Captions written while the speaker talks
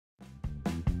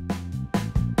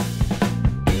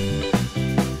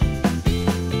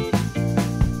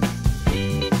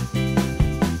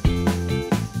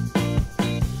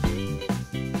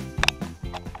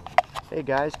Hey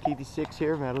guys, PD6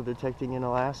 here, metal detecting in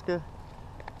Alaska.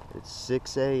 It's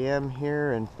 6 a.m.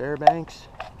 here in Fairbanks,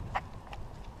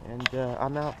 and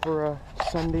I'm out for a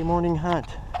Sunday morning hunt.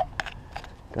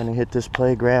 Gonna hit this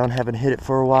playground, haven't hit it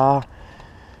for a while.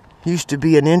 Used to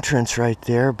be an entrance right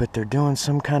there, but they're doing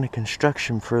some kind of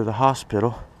construction for the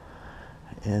hospital,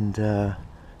 and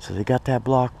so they got that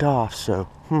blocked off. So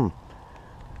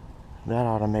that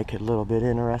ought to make it a little bit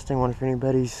interesting. Wonder if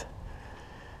anybody's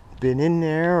been in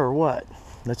there or what.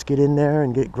 Let's get in there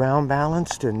and get ground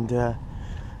balanced, and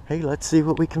hey, let's see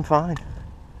what we can find.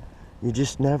 You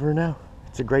just never know.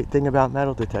 It's a great thing about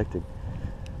metal detecting.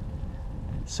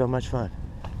 So much fun.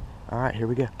 All right, here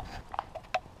we go.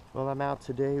 Well, I'm out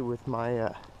today with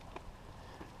my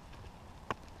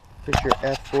Fisher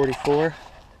F44,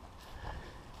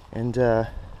 and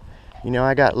you know,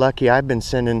 I got lucky. I've been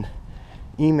sending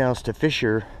emails to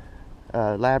Fisher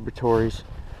laboratories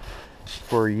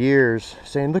for years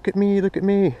saying, look at me, look at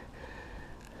me.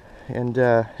 And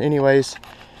anyways,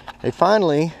 they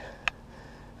finally,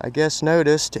 I guess,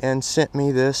 noticed and sent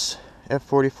me this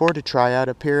F44 to try out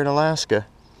up here in Alaska.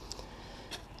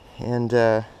 And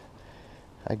I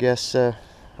guess I'm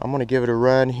gonna give it a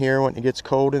run here when it gets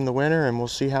cold in the winter, and we'll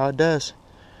see how it does.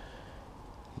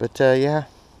 But yeah,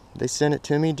 they sent it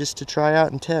to me just to try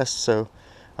out and test, so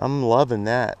I'm loving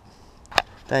that.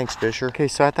 Thanks, Fisher. Okay,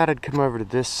 so I thought I'd come over to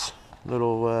this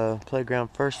little playground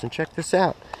first and check this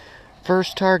out.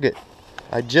 First target.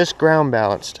 I just ground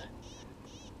balanced.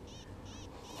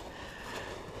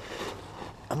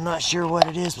 I'm not sure what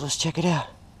it is, but let's check it out.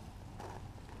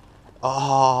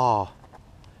 Oh,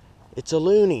 it's a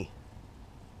loony.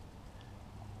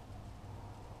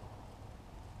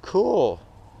 Cool.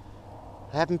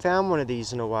 I haven't found one of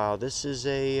these in a while. This is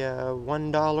a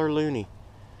 $1 loony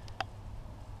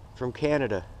from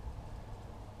Canada.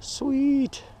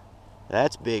 Sweet.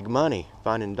 That's big money,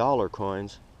 finding dollar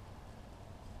coins.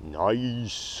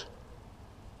 Nice.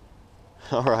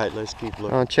 All right, let's keep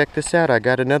looking. Oh, check this out. I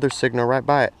got another signal right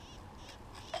by it.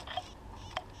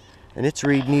 And it's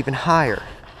reading even higher.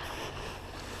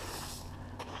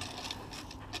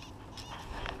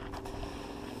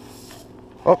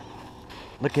 Oh,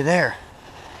 look at there.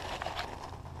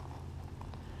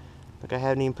 Look, I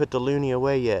haven't even put the loony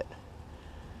away yet.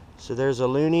 So there's a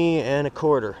loony and a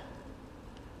quarter.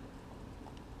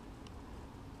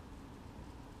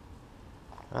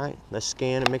 Alright, let's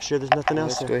scan and make sure there's nothing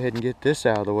else. Let's go ahead and get this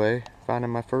out of the way. Finding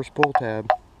my first pull tab.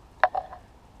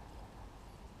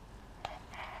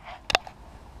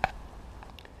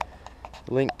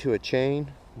 Link to a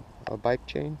chain, a bike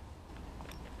chain.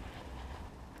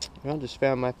 Well, just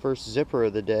found my first zipper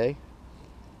of the day.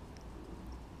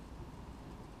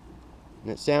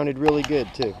 And it sounded really good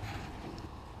too.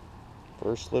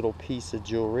 First little piece of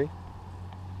jewelry.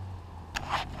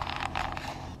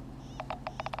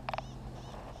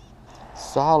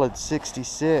 Solid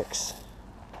 66.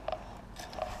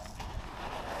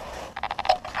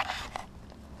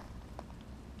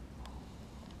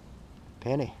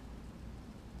 Penny.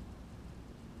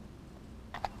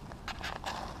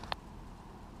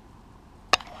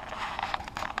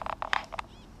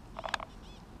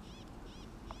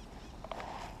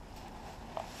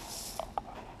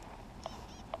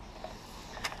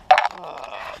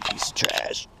 Piece of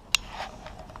trash.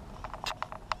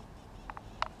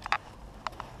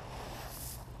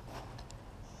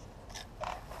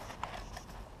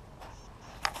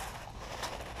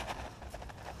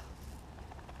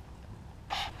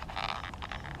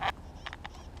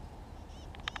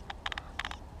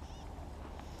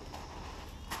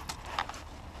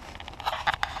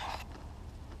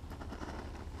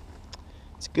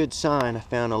 It's a good sign. I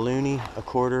found a loony, a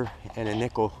quarter, and a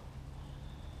nickel.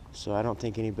 So I don't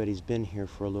think anybody's been here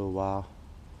for a little while.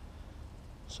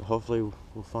 So hopefully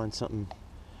we'll find something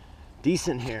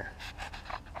decent here.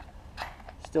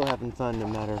 Still having fun no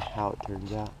matter how it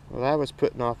turns out. Well, that was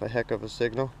putting off a heck of a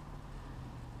signal.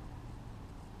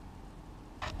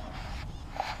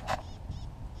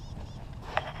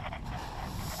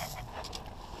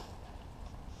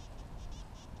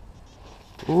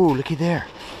 Ooh, looky there.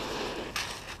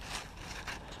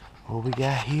 What we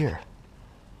got here?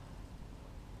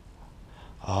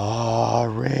 Ah,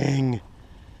 ring. It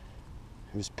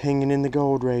was pinging in the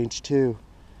gold range too.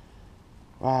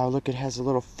 Wow, look, it has a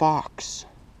little fox.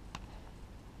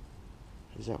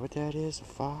 Is that what that is? A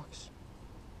fox?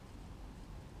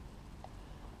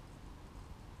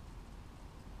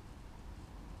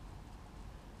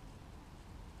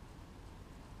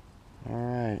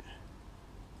 Alright.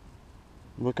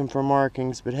 Looking for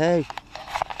markings, but hey.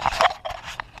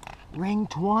 Ring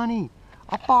 20.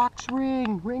 A fox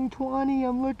ring. Ring 20.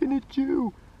 I'm looking at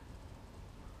you.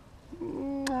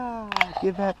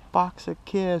 Give that box a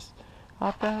kiss.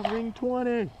 I found ring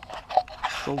 20.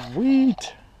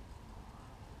 Sweet.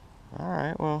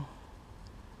 Alright, well.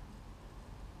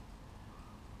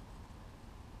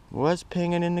 Was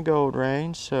pinging in the gold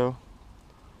range, so.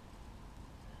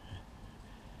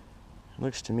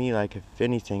 Looks to me like, if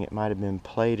anything, it might have been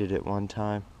plated at one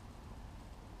time.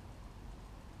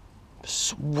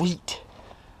 Sweet.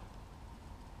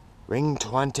 Ring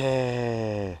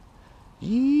 20.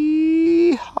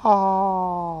 Yeehaw.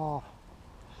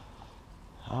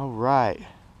 Alright.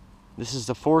 This is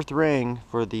the 4th ring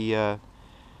for the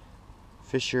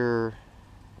Fisher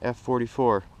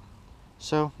F44.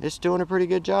 So, it's doing a pretty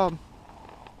good job.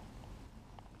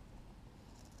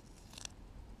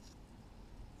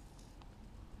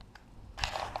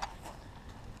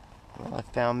 Well, I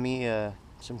found me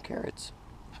some carrots.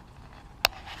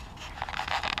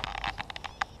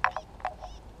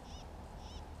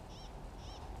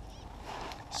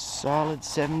 Solid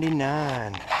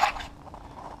 79.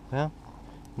 Well,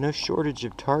 no shortage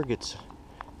of targets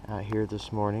out here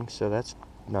this morning, so that's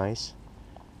nice.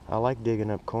 I like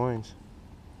digging up coins.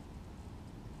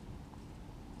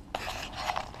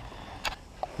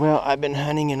 Well, I've been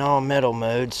hunting in all metal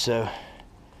mode, so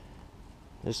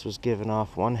this was giving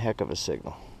off one heck of a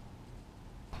signal.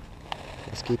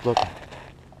 Let's keep looking.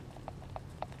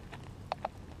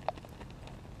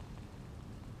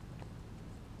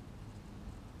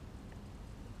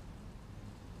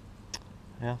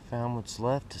 Well, found what's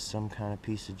left is some kind of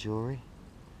piece of jewelry.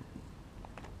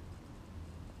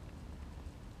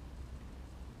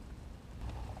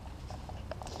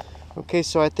 Okay,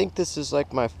 so I think this is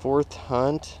like my 4th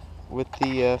hunt with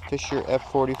the Fisher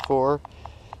F44,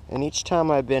 and each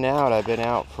time I've been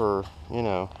out for, you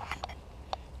know,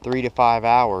 3 to 5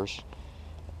 hours,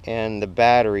 and the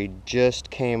battery just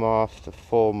came off the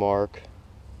full mark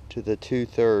to the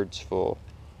 2/3 full.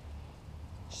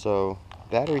 So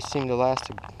batteries seem to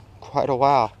last quite a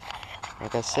while.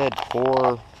 Like I said,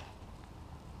 4-hour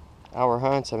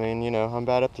hunts. I mean, you know, I'm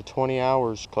about up to 20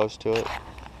 hours close to it.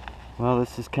 Well,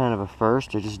 this is kind of a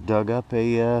first. I just dug up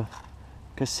a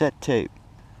cassette tape.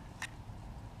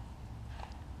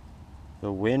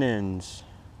 The Winans.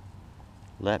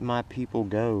 Let My People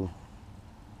Go.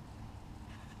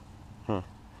 Huh.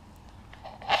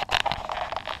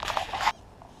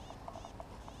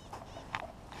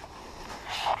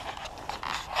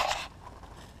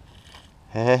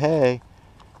 Hey.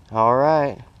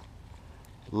 Alright.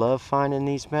 Love finding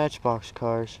these Matchbox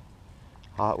cars.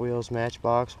 Hot Wheels,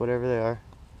 Matchbox, whatever they are.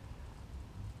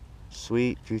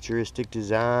 Sweet, futuristic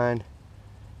design.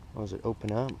 Oh, does it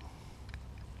open up?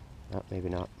 Oh, maybe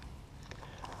not.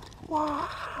 Wow!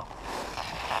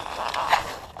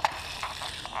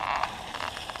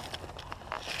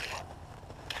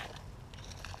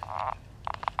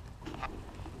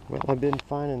 Well, I've been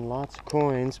finding lots of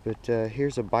coins, but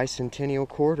here's a bicentennial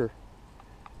quarter.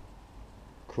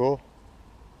 Cool.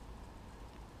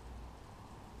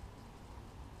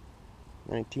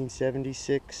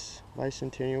 1976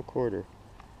 bicentennial quarter.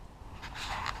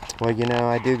 Well, you know,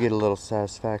 I do get a little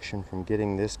satisfaction from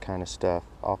getting this kind of stuff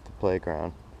off the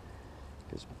playground.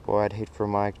 Because, boy, I'd hate for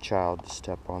my child to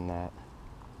step on that.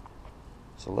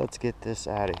 So let's get this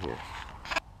out of here.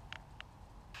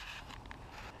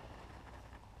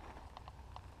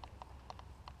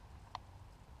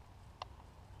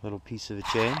 Little piece of a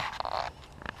chain.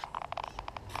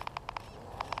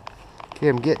 Okay,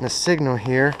 I'm getting a signal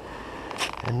here.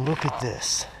 And look at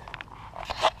this.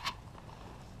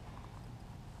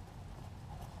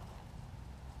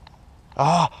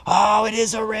 Oh, it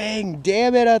is a ring.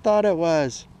 Damn it, I thought it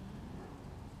was.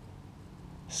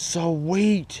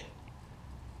 Sweet.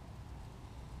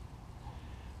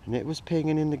 And it was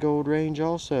pinging in the gold range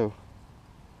also.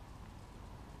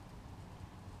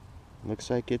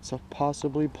 Looks like it's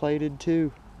possibly plated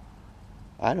too.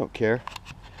 I don't care.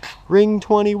 Ring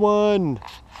 21.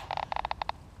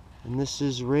 And this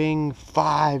is ring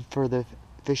 5 for the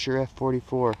Fisher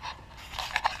F44.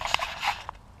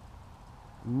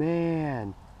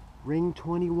 Man, ring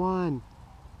 21.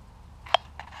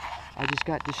 I just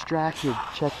got distracted.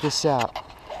 Check this out.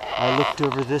 I looked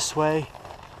over this way,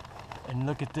 and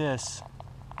look at this.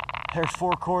 There's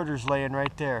 4 quarters laying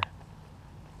right there.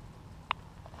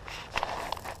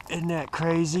 Isn't that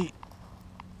crazy?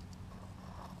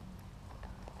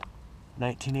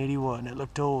 1981, it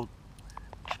looked old.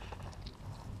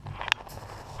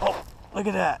 Oh, look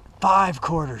at that, 5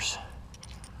 quarters.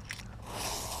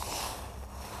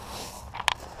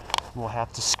 We'll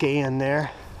have to scan there.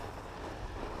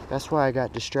 That's why I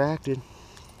got distracted.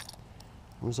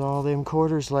 Was all them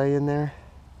quarters laying there.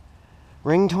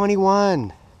 Ring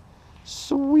 21.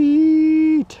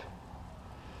 Sweet.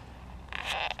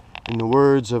 In the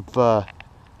words of the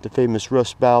famous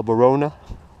Russ Balbarona,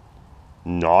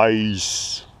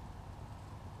 nice.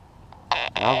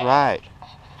 All right.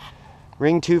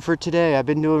 Ring 2 for today. I've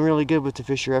been doing really good with the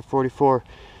Fisher F44.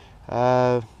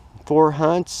 4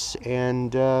 hunts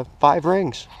and 5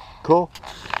 rings. Cool.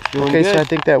 Doing okay, good. So I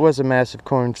think that was a massive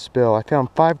coin spill. I found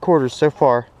 5 quarters so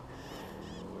far.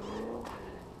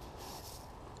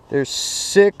 There's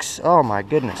 6, oh my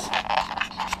goodness.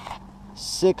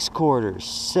 6 quarters,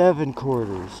 7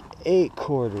 quarters, 8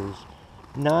 quarters,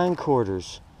 9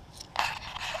 quarters.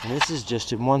 And this is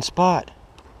just in one spot.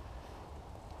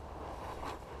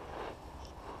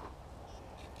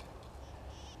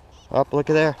 Oh,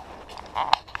 look at there.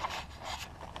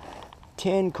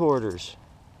 10 quarters.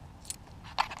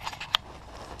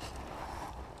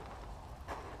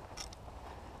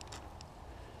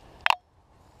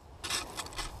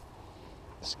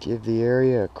 Let's give the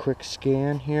area a quick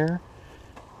scan here.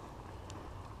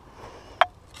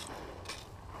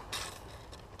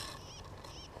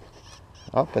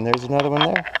 Oh, and there's another one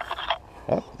there.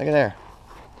 Oh, look at there.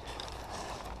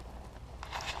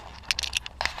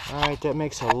 Alright, that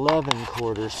makes 11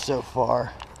 quarters so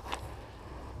far.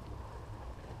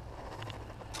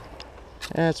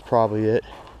 That's probably it.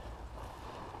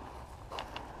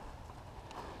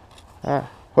 Alright,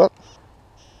 whoop.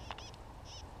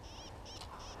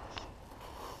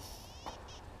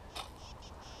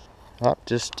 Oh,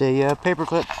 just a paper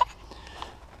clip.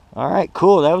 Alright,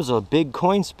 cool. That was a big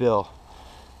coin spill.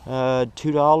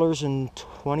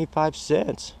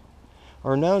 $2.25.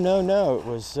 Or no, it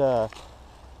was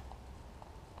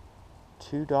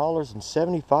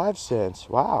 $2.75.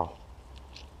 Wow.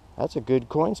 That's a good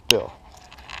coin spill.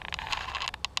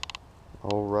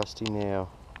 Old rusty nail.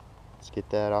 Let's get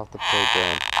that off the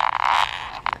playground.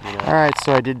 You know. Alright,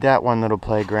 so I did that one little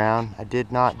playground. I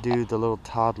did not do the little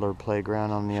toddler playground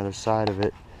on the other side of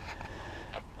it.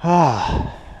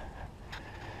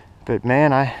 But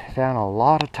man, I found a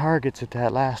lot of targets at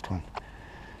that last one.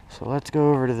 So let's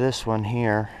go over to this one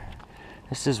here.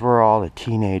 This is where all the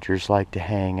teenagers like to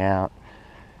hang out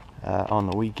on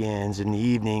the weekends and the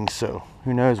evenings, so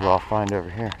who knows what I'll find over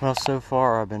here. Well, so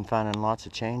far I've been finding lots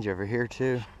of change over here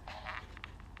too.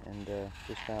 And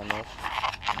just found this.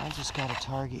 I just got a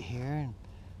target here. And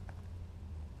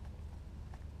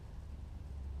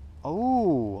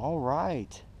oh, all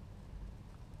right.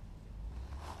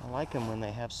 I like them when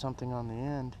they have something on the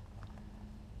end.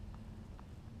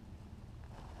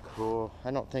 Cool. I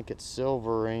don't think it's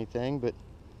silver or anything, but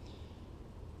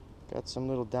got some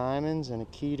little diamonds and a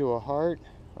key to a heart,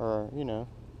 or you know,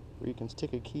 where you can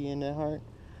stick a key in that heart.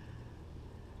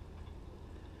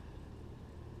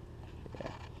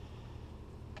 Yeah.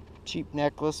 Cheap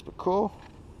necklace, but cool.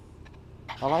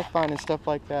 I like finding stuff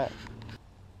like that.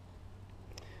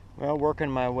 Well,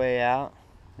 working my way out.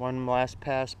 One last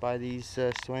pass by these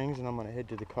swings, and I'm gonna head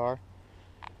to the car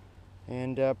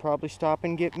and probably stop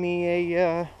and get me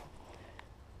a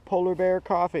polar bear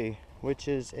coffee, which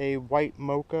is a white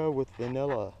mocha with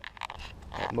vanilla.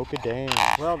 Mocha dang.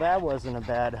 Well, that wasn't a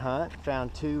bad hunt.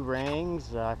 Found 2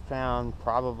 rings. I found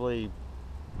probably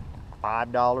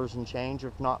 $5 and change,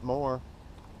 if not more,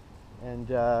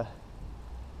 and a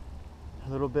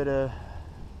little bit of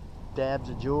dabs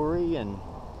of jewelry, and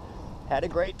had a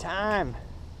great time.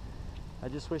 I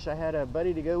just wish I had a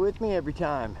buddy to go with me every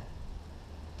time,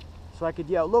 so I could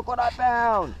yell, "Look what I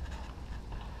found!"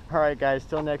 Alright guys,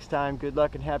 till next time, good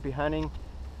luck and happy hunting.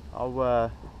 I'll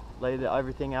lay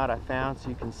everything out I found so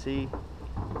you can see.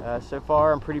 So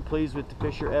far I'm pretty pleased with the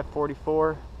Fisher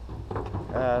F44.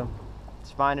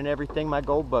 It's finding everything my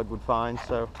gold bug would find,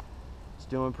 so it's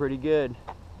doing pretty good.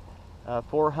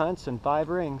 4 hunts and 5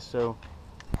 rings, so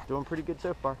doing pretty good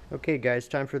so far. Okay guys,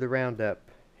 time for the roundup.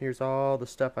 Here's all the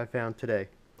stuff I found today.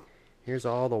 Here's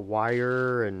all the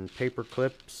wire and paper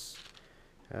clips.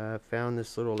 Found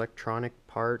this little electronic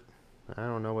part. I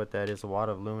don't know what that is, a wad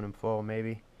of aluminum foil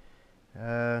maybe.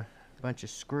 A bunch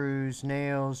of screws,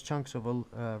 nails, chunks of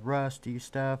rusty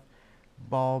stuff,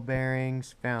 ball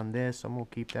bearings. Found this. I'm going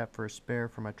to keep that for a spare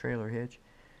for my trailer hitch.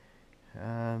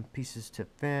 Pieces to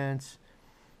fence.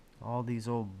 All these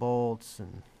old bolts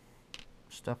and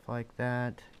stuff like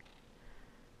that.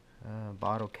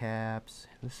 Bottle caps.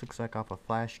 This looks like off a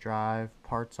flash drive.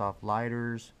 Parts off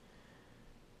lighters.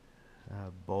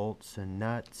 Bolts and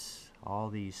nuts. All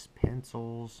these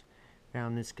pencils.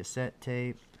 Found this cassette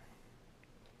tape.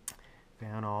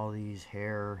 Found all these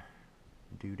hair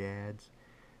doodads.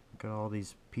 Got all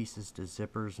these pieces to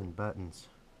zippers and buttons.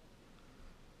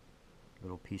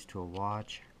 Little piece to a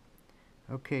watch.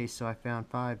 Okay, so I found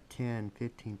 5, 10,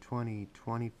 15, 20,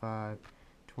 25,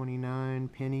 29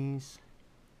 pennies.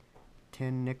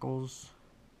 10 nickels,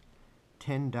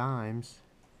 10 dimes,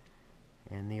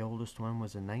 and the oldest one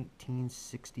was a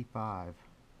 1965,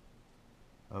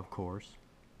 of course.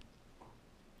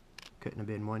 Couldn't have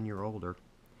been 1 year older.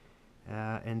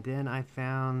 And then I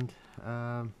found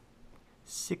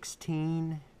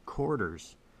 16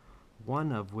 quarters,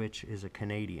 one of which is a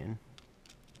Canadian,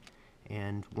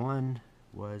 and one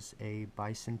was a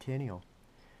bicentennial,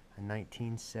 a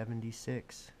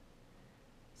 1976.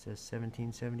 It says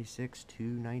 1776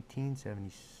 to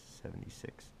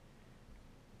 1976.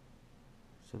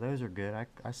 So those are good.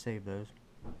 I saved those.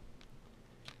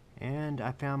 And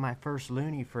I found my first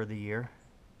loonie for the year.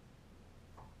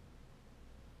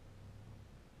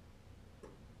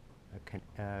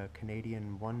 A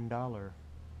Canadian $1.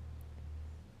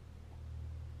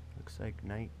 Looks like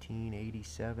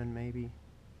 1987 maybe.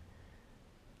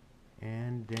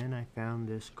 And then I found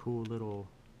this cool little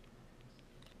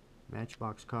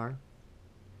Matchbox car.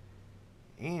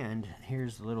 And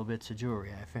here's the little bits of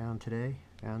jewelry I found today.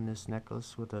 Found this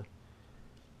necklace with a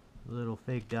little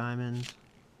fake diamonds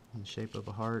in the shape of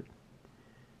a heart.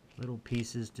 Little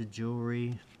pieces to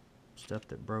jewelry, stuff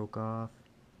that broke off.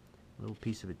 A little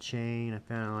piece of a chain. I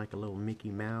found like a little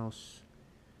Mickey Mouse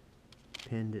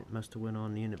pendant, must have went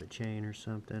on the end of a chain or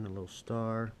something. A little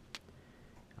star.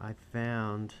 I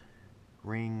found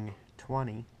ring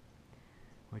 20,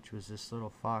 which was this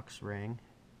little fox ring,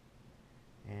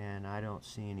 and I don't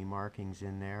see any markings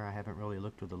in there. I haven't really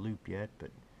looked with a loop yet,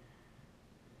 but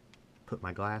put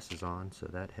my glasses on, so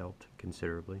that helped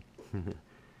considerably.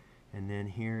 And then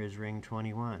here is ring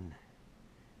 21.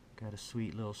 Got a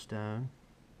sweet little stone,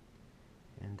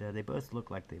 and they both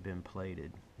look like they've been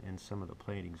plated, and some of the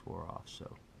platings wore off.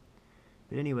 So,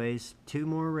 but anyways, 2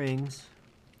 more rings.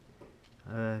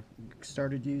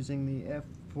 Started using the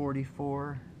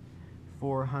F44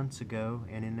 4 hunts ago,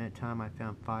 and in that time I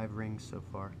found 5 rings so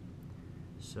far.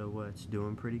 So it's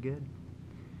doing pretty good.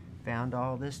 Found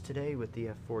all this today with the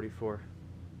F44.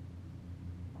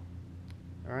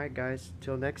 Alright guys,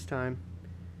 till next time,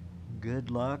 good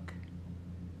luck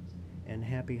and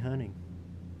happy hunting.